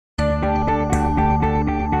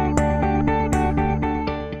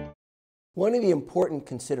One of the important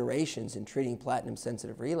considerations in treating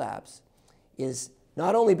platinum-sensitive relapse is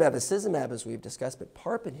not only bevacizumab, as we've discussed, but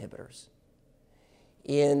PARP inhibitors.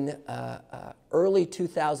 In early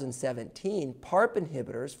 2017, PARP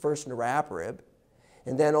inhibitors, first niraparib,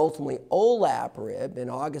 and then ultimately olaparib in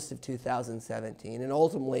August of 2017, and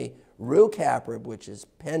ultimately rucaparib, which is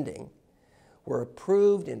pending, were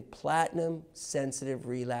approved in platinum-sensitive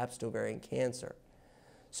relapsed ovarian cancer.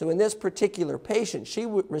 So in this particular patient, she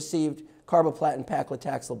received carboplatin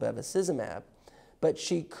paclitaxel bevacizumab, but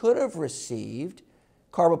she could have received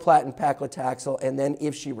carboplatin paclitaxel and then,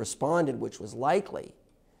 if she responded, which was likely,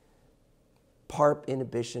 PARP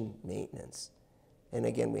inhibition maintenance. And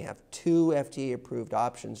again, we have two FDA-approved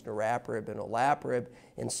options, niraparib and olaparib,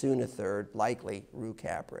 and soon a third, likely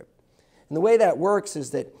rucaparib. And the way that works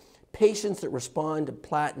is that patients that respond to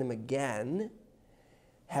platinum again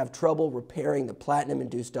have trouble repairing the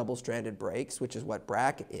platinum-induced double-stranded breaks, which is what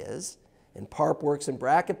BRCA is, and PARP works in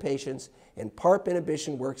BRCA patients, and PARP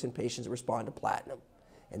inhibition works in patients that respond to platinum.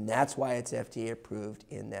 And that's why it's FDA approved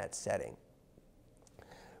in that setting.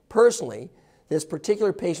 Personally, this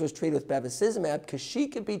particular patient was treated with bevacizumab because she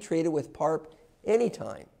could be treated with PARP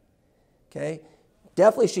anytime. Okay?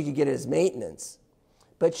 Definitely she could get it as maintenance,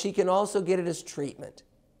 but she can also get it as treatment.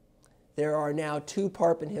 There are now two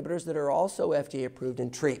PARP inhibitors that are also FDA approved in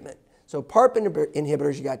treatment. So PARP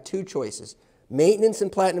inhibitors, you got two choices: maintenance in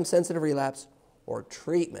platinum-sensitive relapse or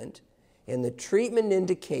treatment. And the treatment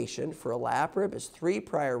indication for olaparib is 3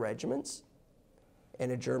 prior regimens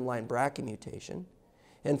and a germline BRCA mutation.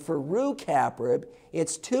 And for rucaparib,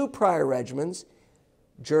 it's 2 prior regimens,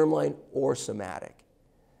 germline or somatic.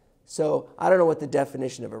 So I don't know what the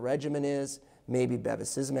definition of a regimen is. Maybe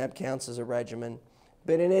bevacizumab counts as a regimen.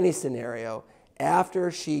 But in any scenario, after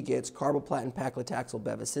she gets carboplatin paclitaxel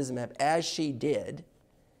bevacizumab, as she did,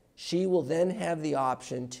 she will then have the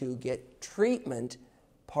option to get treatment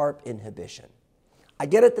PARP inhibition. I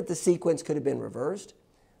get it that the sequence could have been reversed.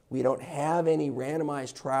 We don't have any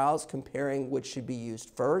randomized trials comparing which should be used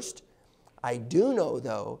first. I do know,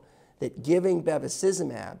 though, that giving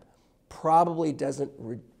bevacizumab probably does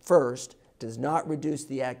not reduce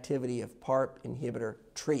the activity of PARP inhibitor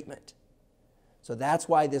treatment. So that's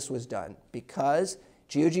why this was done, because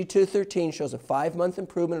GOG 213 shows a 5-month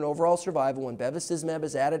improvement in overall survival when bevacizumab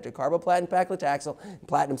is added to carboplatin paclitaxel in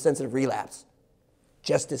platinum-sensitive relapse.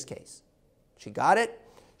 Just this case. She got it.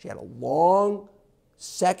 She had a long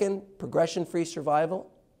second progression-free survival,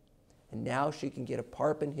 and now she can get a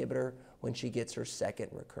PARP inhibitor when she gets her second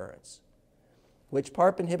recurrence. Which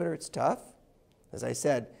PARP inhibitor? It's tough. As I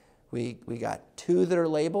said, we got 2 that are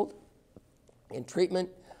labeled in treatment.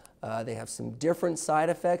 They have some different side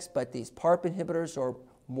effects, but these PARP inhibitors are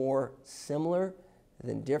more similar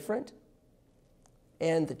than different.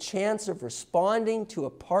 And the chance of responding to a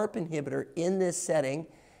PARP inhibitor in this setting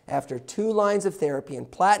after 2 lines of therapy in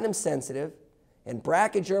platinum sensitive and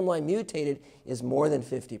BRCA germline mutated is more than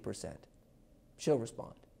 50%. She'll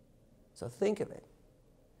respond. So think of it.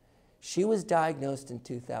 She was diagnosed in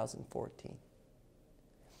 2014.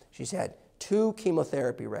 She's had 2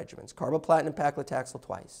 chemotherapy regimens, carboplatin and paclitaxel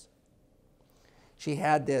twice. She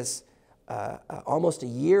had this almost a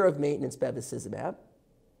year of maintenance bevacizumab,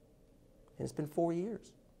 and it's been 4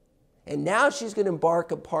 years. And now she's going to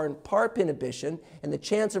embark upon PARP inhibition, and the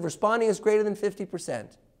chance of responding is greater than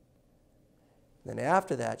 50%. Then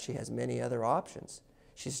after that, she has many other options.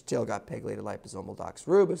 She's still got pegylated liposomal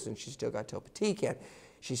doxorubicin, and she's still got topotecan.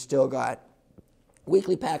 She's still got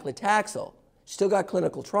weekly paclitaxel. She's still got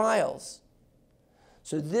clinical trials.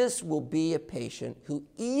 So this will be a patient who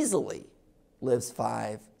easily lives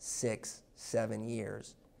 5, 6, 7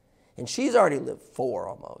 years. And she's already lived 4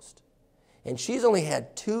 almost. And she's only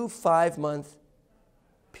had 2 5-month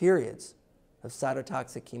periods of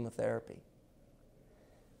cytotoxic chemotherapy.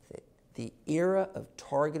 The era of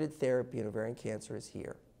targeted therapy in ovarian cancer is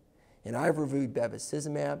here. And I've reviewed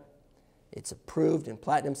bevacizumab. It's approved in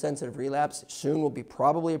platinum-sensitive relapse. It soon will be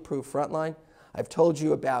probably approved frontline. I've told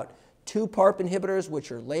you about 2 PARP inhibitors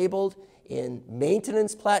which are labeled in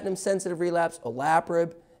maintenance platinum-sensitive relapse,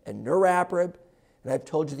 olaparib and niraparib. And I've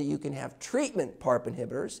told you that you can have treatment PARP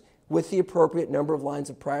inhibitors with the appropriate number of lines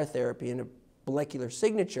of prior therapy and a molecular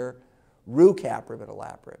signature, rucaparib and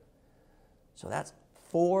olaparib. So that's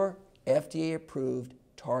 4 FDA-approved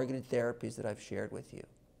targeted therapies that I've shared with you.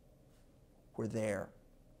 We're there.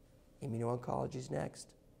 Immuno-oncology is next.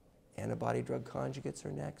 Antibody-drug conjugates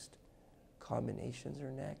are next. Combinations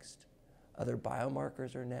are next. Other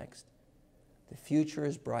biomarkers are next. The future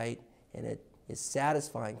is bright, and it is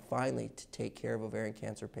satisfying finally to take care of ovarian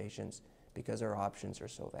cancer patients because our options are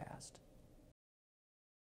so vast.